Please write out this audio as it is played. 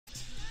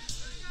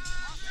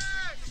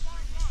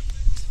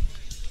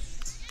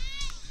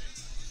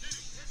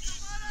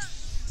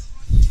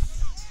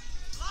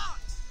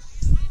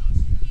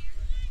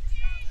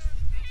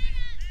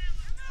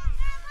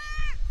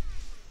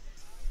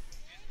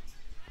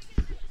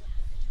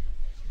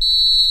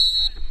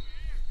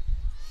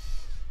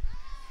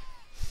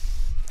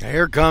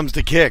Here comes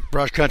the kick.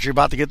 Brush Country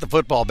about to get the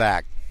football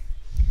back.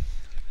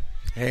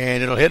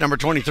 And it'll hit number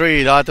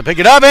 23. They'll have to pick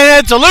it up,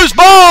 and it's a loose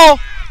ball.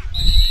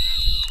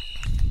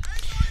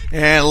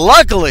 And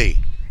luckily,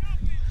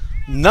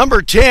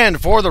 number 10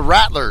 for the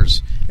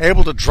Rattlers,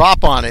 able to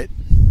drop on it.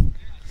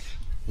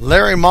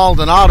 Larry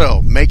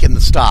Maldonado making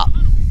the stop.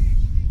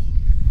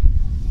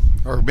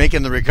 Or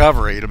making the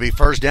recovery. It'll be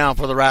first down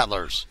for the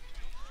Rattlers.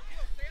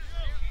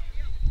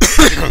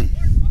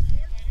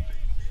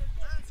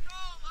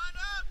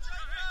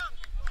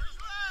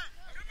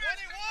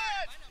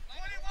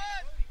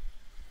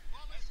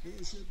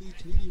 It should be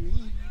 21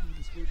 on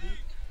the scoreboard.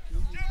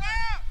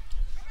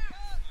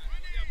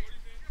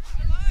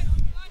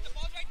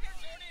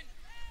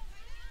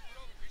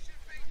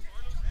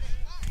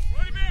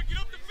 Get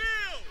up the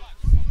field.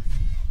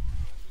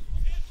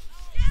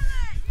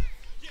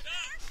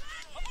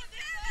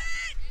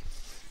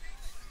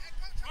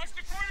 Watch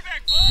the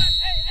quarterback, bud.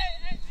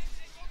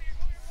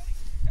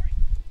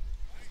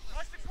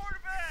 Watch the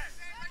quarterback.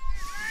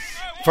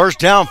 First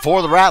down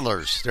for the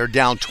Rattlers. They're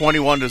down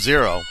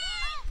 21-0.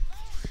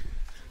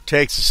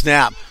 Takes the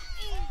snap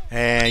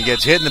and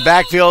gets hit in the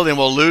backfield and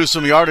will lose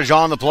some yardage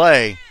on the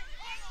play.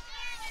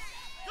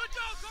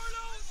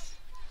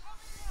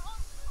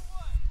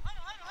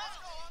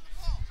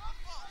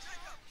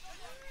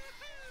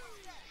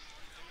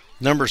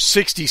 Number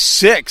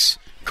 66,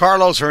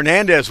 Carlos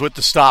Hernandez with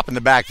the stop in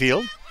the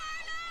backfield.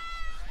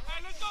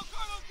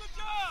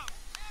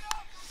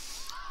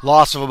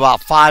 Loss of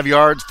about 5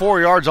 yards, 4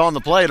 yards on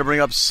the play to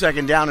bring up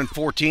second down and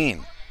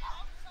 14.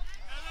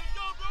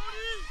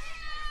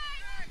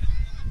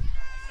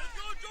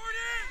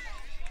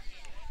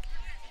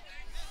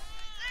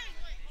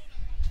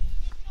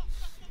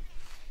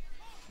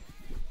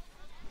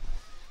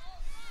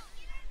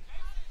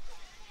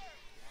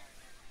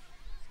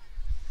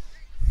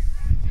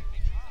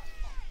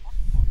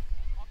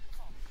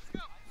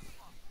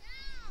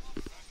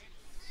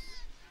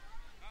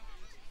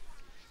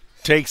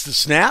 Takes the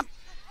snap,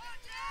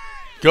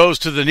 goes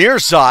to the near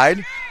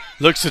side,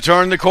 looks to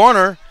turn the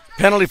corner.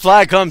 Penalty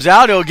flag comes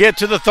out. He'll get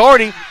to the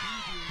 30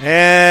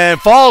 and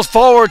falls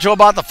forward to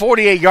about the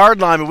 48-yard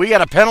line, but we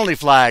got a penalty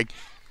flag.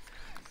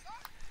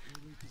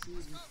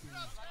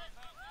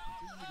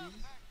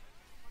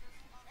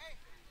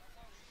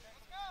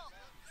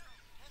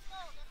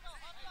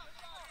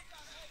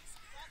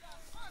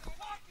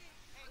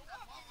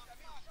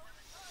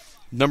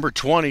 Number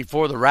 20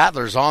 for the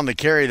Rattlers on the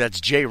carry. That's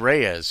Jay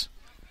Reyes.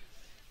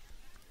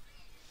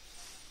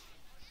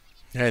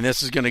 And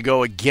this is going to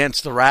go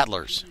against the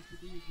Rattlers.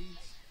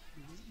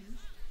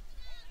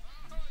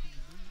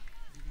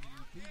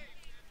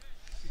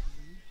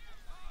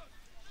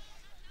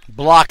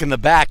 Block in the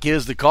back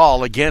is the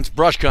call against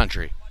Brush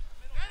Country.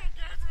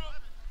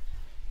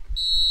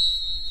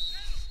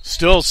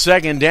 Still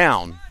second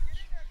down.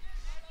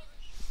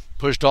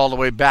 Pushed all the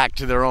way back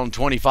to their own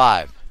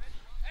 25.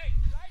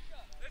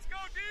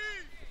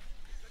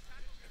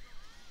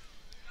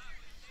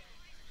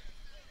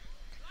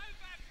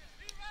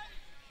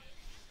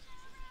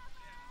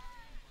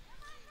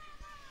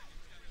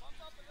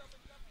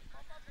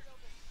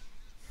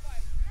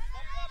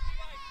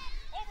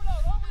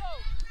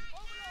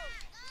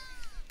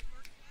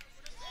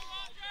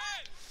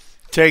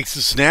 Takes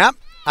the snap,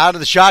 out of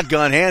the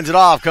shotgun, hands it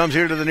off, comes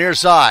here to the near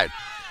side.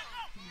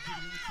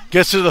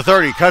 Gets to the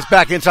 30, cuts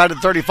back inside the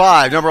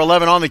 35. Number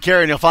 11 on the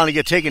carry, and he'll finally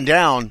get taken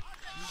down.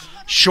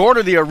 Short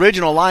of the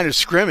original line of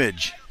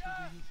scrimmage.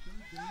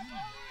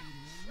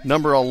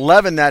 Number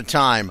 11 that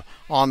time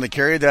on the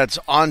carry, that's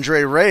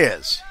Andre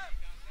Reyes.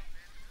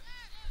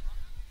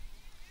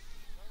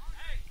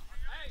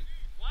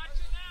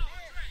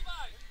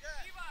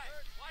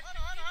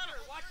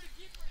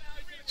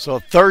 So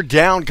third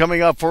down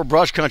coming up for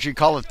Brush Country.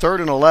 Call it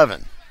 3rd and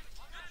 11.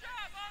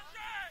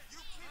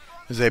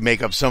 As they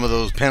make up some of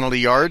those penalty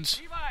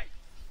yards.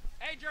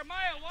 Hey,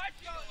 Jeremiah, watch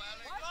it.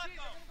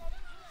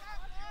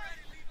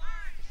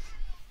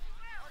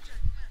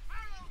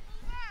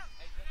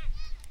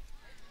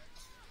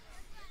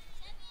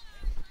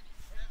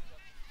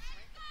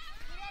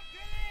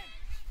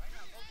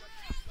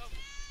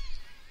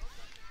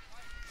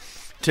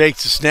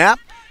 Takes the snap.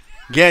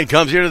 Again,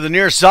 comes here to the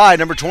near side.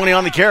 Number 20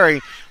 on the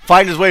carry.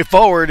 Fighting his way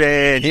forward,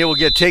 and he will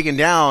get taken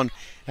down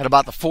at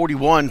about the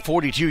 41,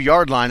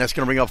 42-yard line. That's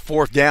going to bring up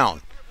 4th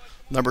down.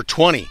 Number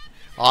 20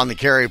 on the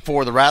carry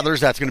for the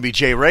Rattlers. That's going to be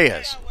Jay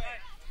Reyes.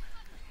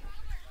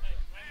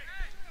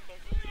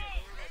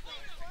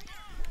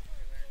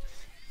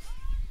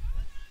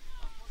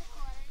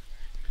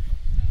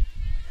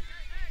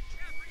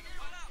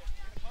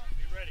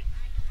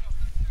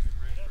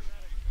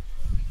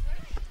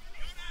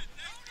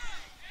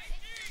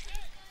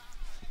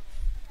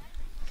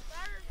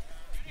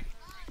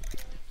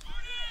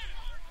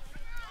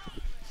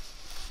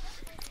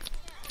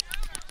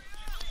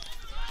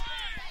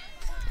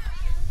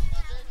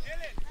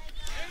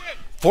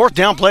 Fourth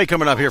down play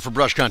coming up here for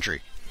Brush Country.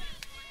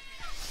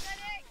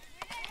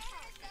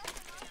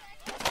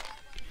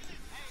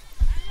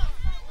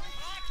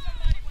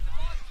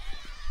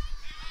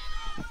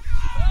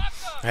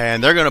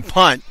 And they're going to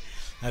punt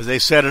as they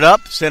set it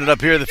up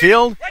here to the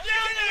field.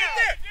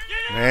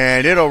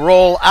 And it'll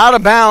roll out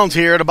of bounds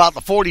here at about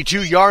the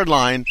 42-yard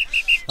line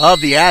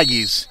of the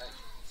Aggies.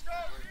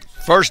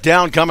 First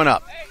down coming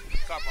up. Hey,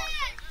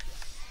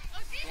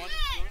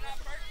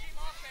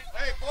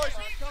 boys,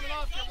 it's coming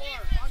off your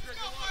water.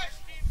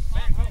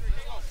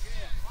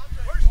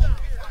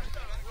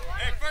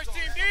 Hey, first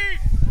team D.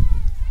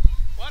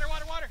 Water.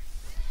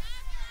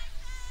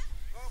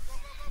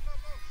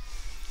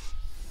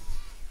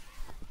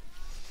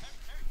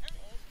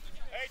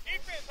 Hey,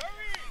 defense,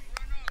 hurry.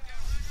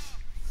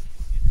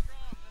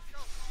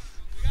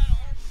 We got to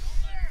hold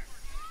there.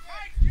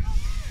 Tykes, get over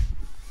here.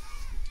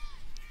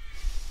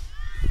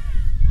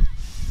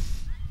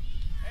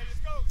 Hey, let's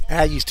go.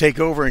 Aggies take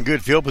over in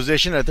good field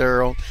position at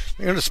their own.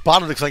 They're going to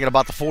spot it, looks like at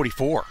about the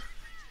 44. Let's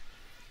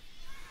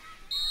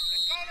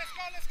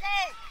go.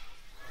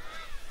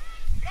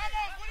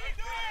 Ramos, what are you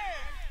doing?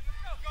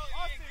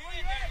 Austin, where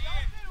you at?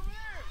 Austin, over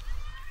there.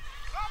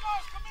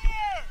 Ramos, come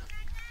here.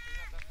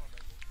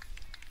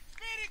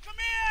 Speedy, come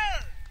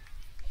here.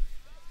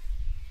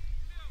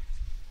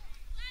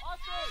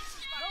 Austin,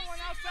 no one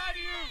outside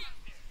of you.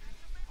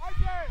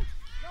 RJ,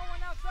 no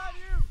one outside of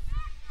you.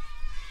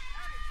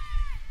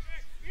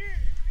 Here we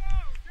go,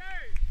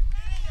 Jay.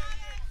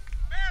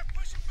 Bear,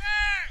 push it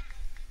back.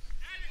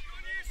 Alex, go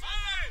to your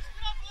side.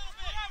 Scoot up a little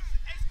bit.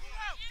 Hey, scoot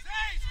up.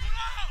 Zay, scoot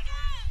up.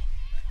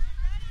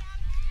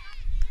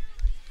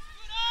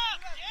 Scoot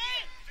up. Jay,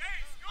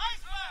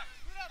 scoot up.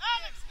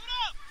 Alex, scoot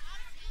up.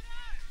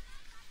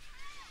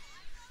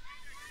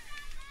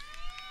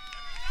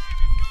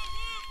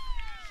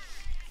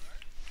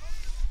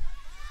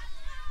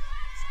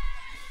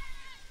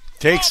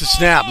 Takes the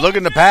snap,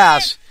 looking to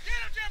pass.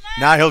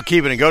 Now he'll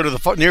keep it and go to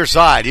the near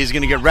side. He's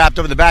going to get wrapped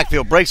up in the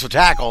backfield, breaks the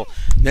tackle.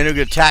 Then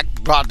he'll get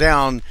brought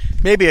down,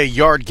 maybe a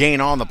yard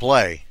gain on the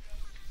play.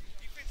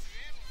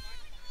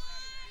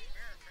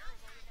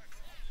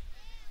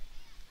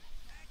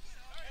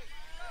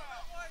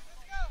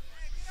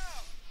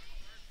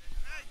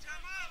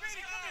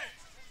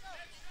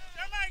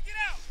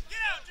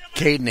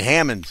 Caden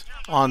Hammond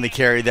on the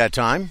carry that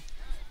time.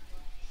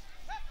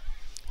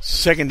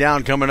 Second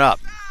down coming up.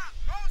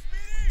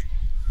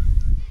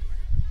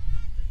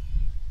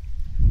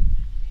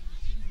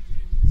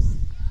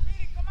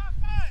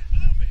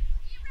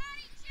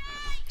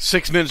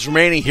 6 minutes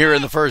remaining here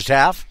in the first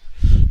half.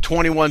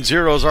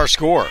 21-0 is our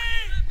score.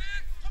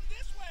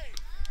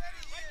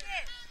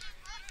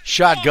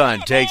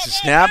 Shotgun takes the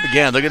snap.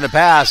 Again, look at the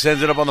pass.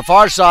 Sends it up on the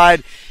far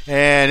side.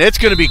 And it's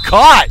going to be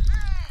caught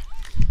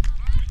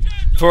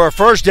for a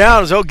first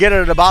down as they'll get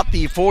it at about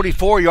the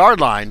 44-yard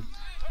line.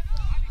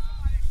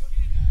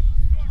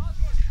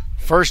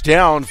 First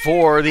down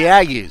for the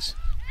Aggies.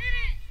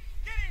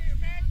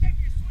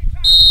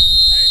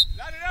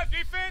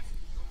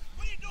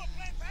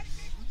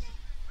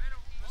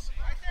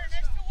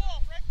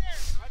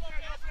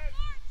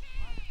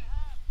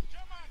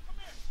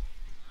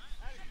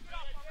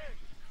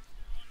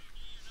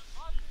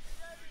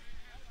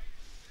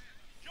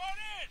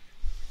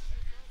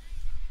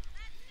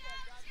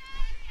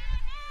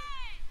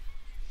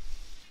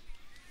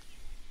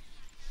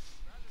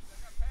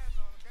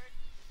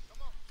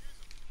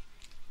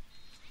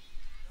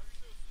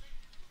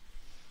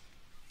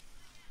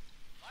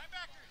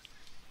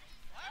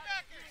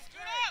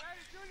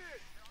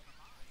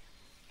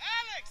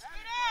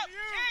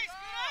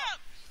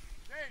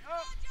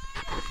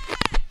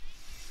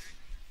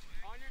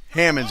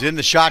 Hammond's in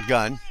the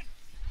shotgun.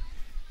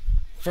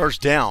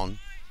 First down.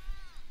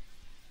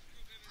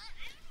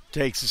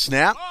 Takes the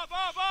snap.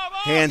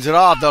 Hands it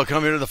off. They'll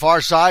come into the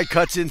far side.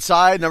 Cuts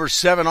inside. Number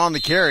 7 on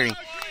the carry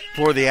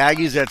for the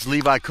Aggies. That's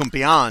Levi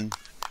Kumpian.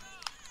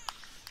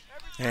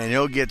 And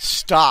he'll get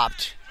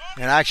stopped.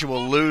 And actually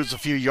will lose a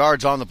few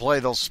yards on the play.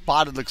 They'll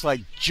spot it, looks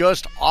like,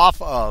 just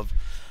off of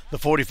the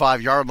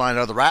 45-yard line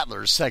of the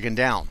Rattlers. Second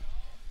down.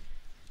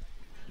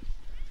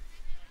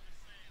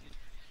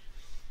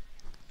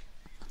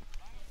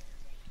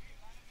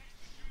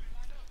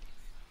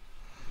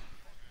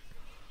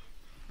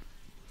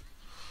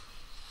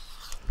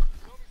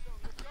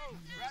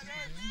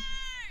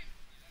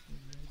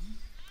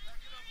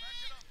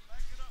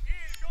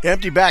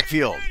 Empty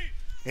backfield.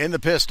 In the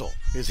pistol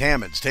is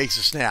Hammonds. Takes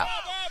the snap.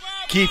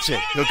 Keeps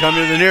it. He'll come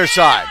to the near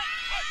side.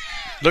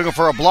 Looking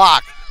for a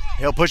block.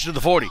 He'll push it to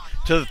the 40.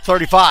 To the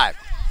 35.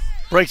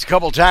 Breaks a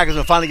couple tackles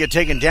and finally get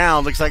taken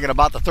down. Looks like at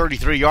about the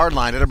 33-yard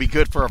line. It'll be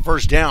good for a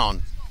first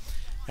down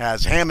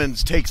as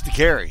Hammonds takes the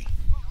carry.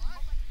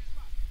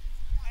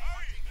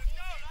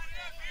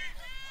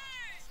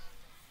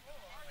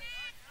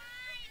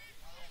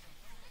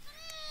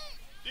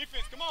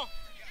 Defense, come on.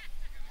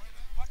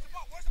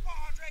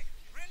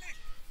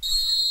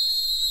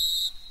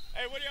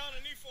 Hey, what are you on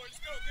the knee for? Let's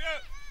go. Get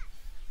up.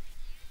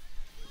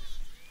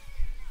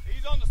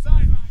 He's on the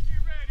sideline.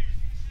 Get ready.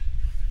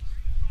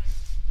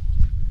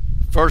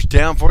 First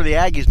down for the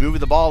Aggies, moving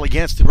the ball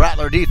against the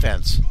Rattler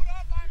defense.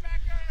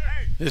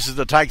 This is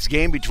the Tykes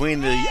game between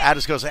the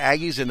Atascosa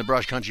Aggies and the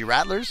Brush Country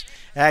Rattlers.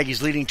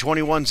 Aggies leading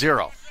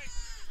 21-0.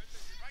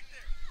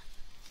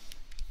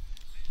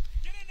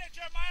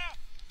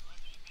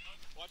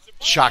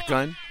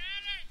 Shotgun.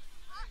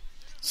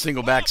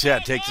 Single back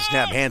set, takes the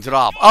snap, hands it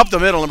off. Up the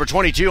middle, number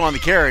 22 on the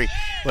carry,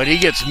 but he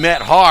gets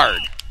met hard.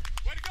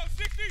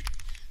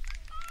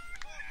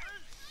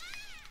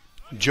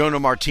 Jonah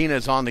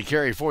Martinez on the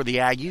carry for the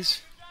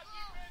Aggies.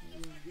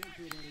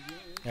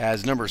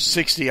 As number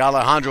 60,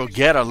 Alejandro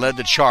Guerra, led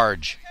the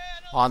charge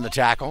on the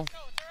tackle.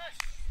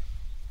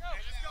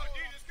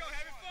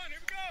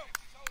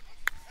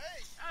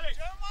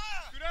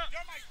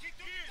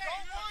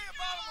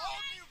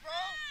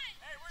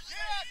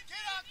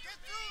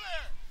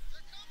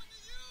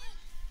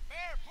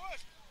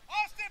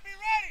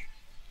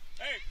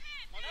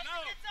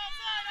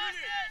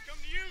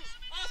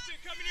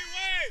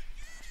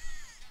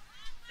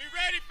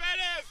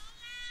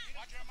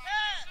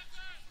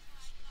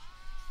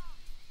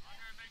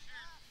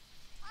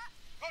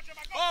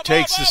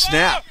 Takes the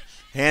snap,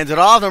 hands it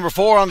off. Number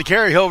 4 on the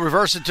carry. He'll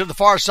reverse it to the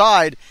far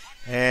side,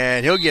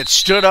 and he'll get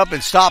stood up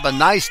and stop. A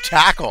nice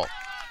tackle.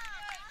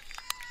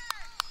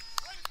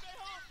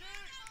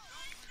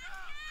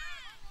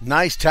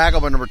 Nice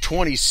tackle by number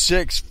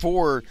 26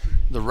 for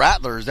the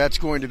Rattlers. That's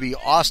going to be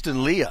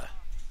Austin Leah.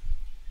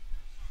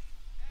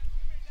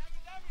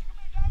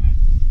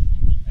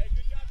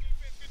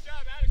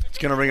 It's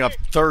going to bring up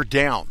third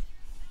down.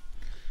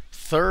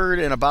 Third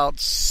and about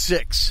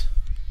 6.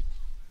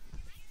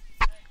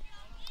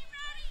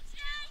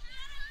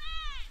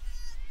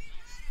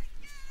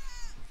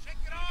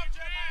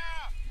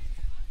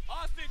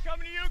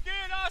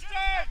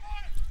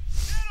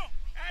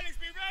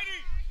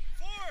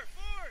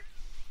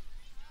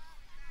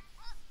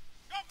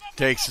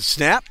 Takes the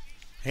snap,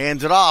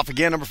 hands it off.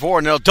 Again, number 4,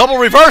 and they'll double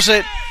reverse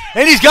it.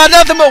 And he's got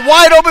nothing but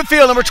wide open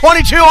field. Number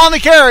 22 on the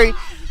carry.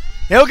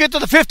 He'll get to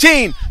the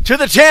 15, to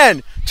the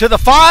 10, to the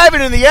 5,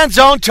 and in the end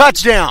zone,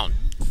 touchdown.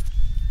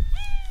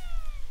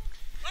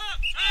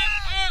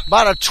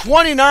 About a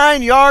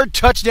 29-yard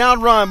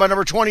touchdown run by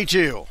number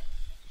 22.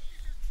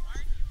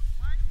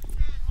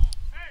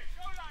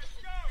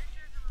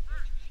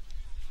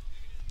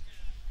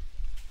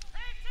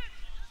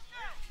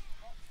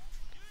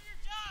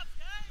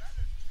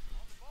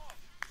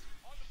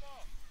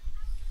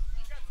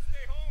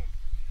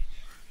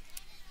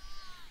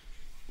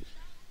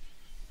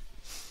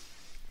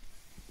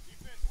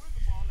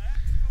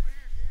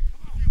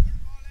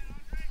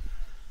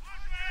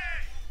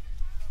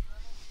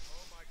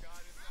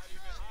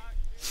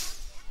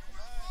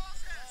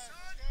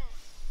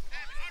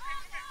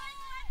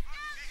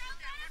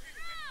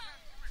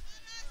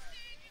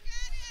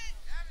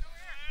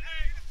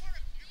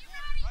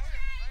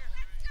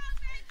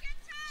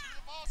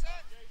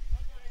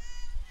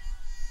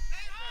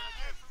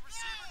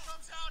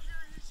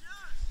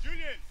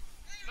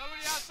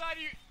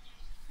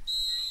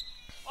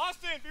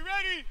 Austin, be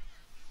ready.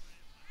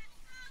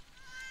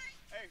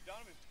 Hey,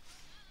 Donovan,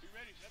 be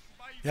ready.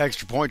 The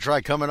extra point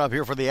try coming up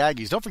here for the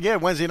Aggies. Don't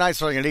forget, Wednesday night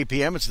starting at 8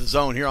 p.m. It's The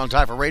Zone here on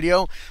Typha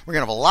Radio. We're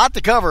going to have a lot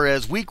to cover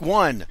as Week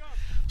 1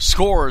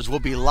 scores will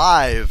be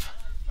live.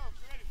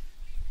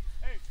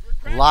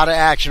 A lot of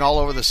action all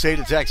over the state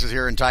of Texas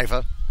here in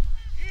Typha.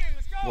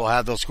 We'll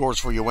have those scores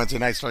for you Wednesday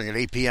night starting at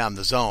 8 p.m.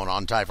 The Zone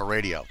on Typha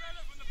Radio.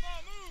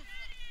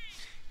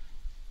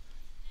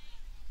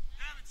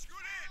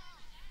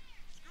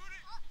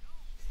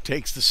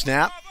 Takes the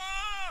snap,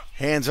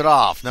 hands it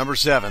off. Number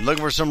 7,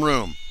 looking for some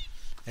room.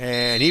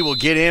 And he will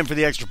get in for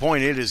the extra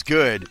point. It is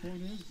good.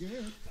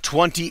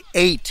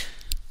 28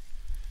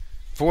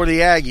 for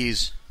the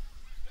Aggies,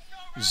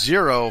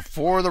 0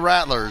 for the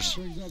Rattlers.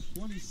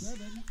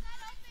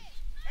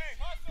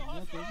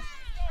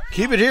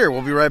 Keep it here.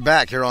 We'll be right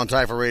back here on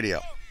Typha Radio.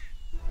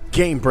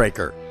 Game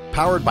Breaker,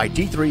 powered by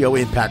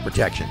D3O Impact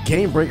Protection.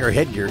 Game Breaker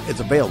headgear is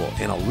available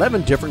in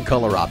 11 different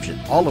color options,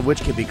 all of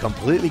which can be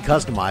completely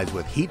customized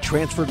with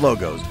heat-transferred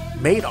logos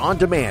made on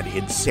demand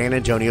in San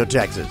Antonio,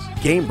 Texas.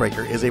 Game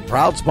Breaker is a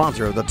proud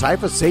sponsor of the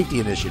Typha Safety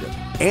Initiative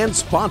and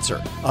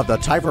sponsor of the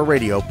Typha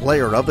Radio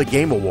Player of the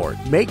Game Award.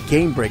 Make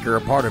Game Breaker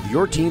a part of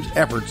your team's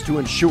efforts to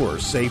ensure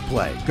safe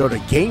play. Go to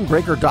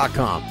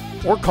GameBreaker.com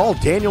or call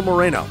Daniel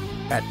Moreno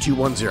at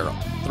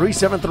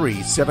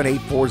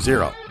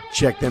 210-373-7840.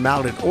 Check them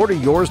out and order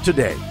yours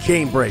today.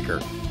 Game Breaker.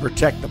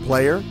 Protect the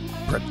player,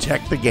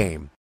 protect the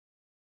game.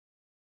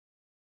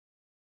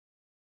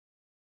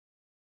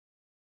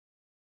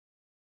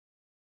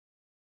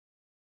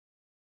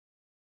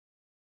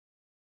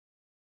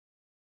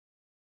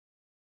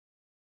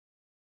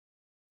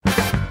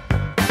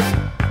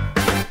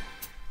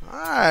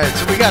 All right,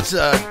 so we got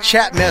a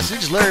chat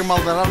message. Larry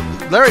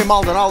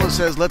Maldonado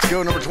says, let's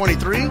go number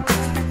 23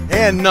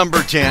 and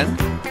number 10.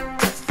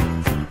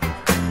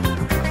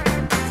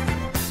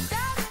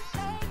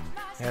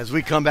 As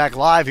we come back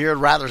live here,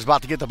 Rattlers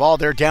about to get the ball.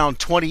 They're down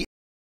 20.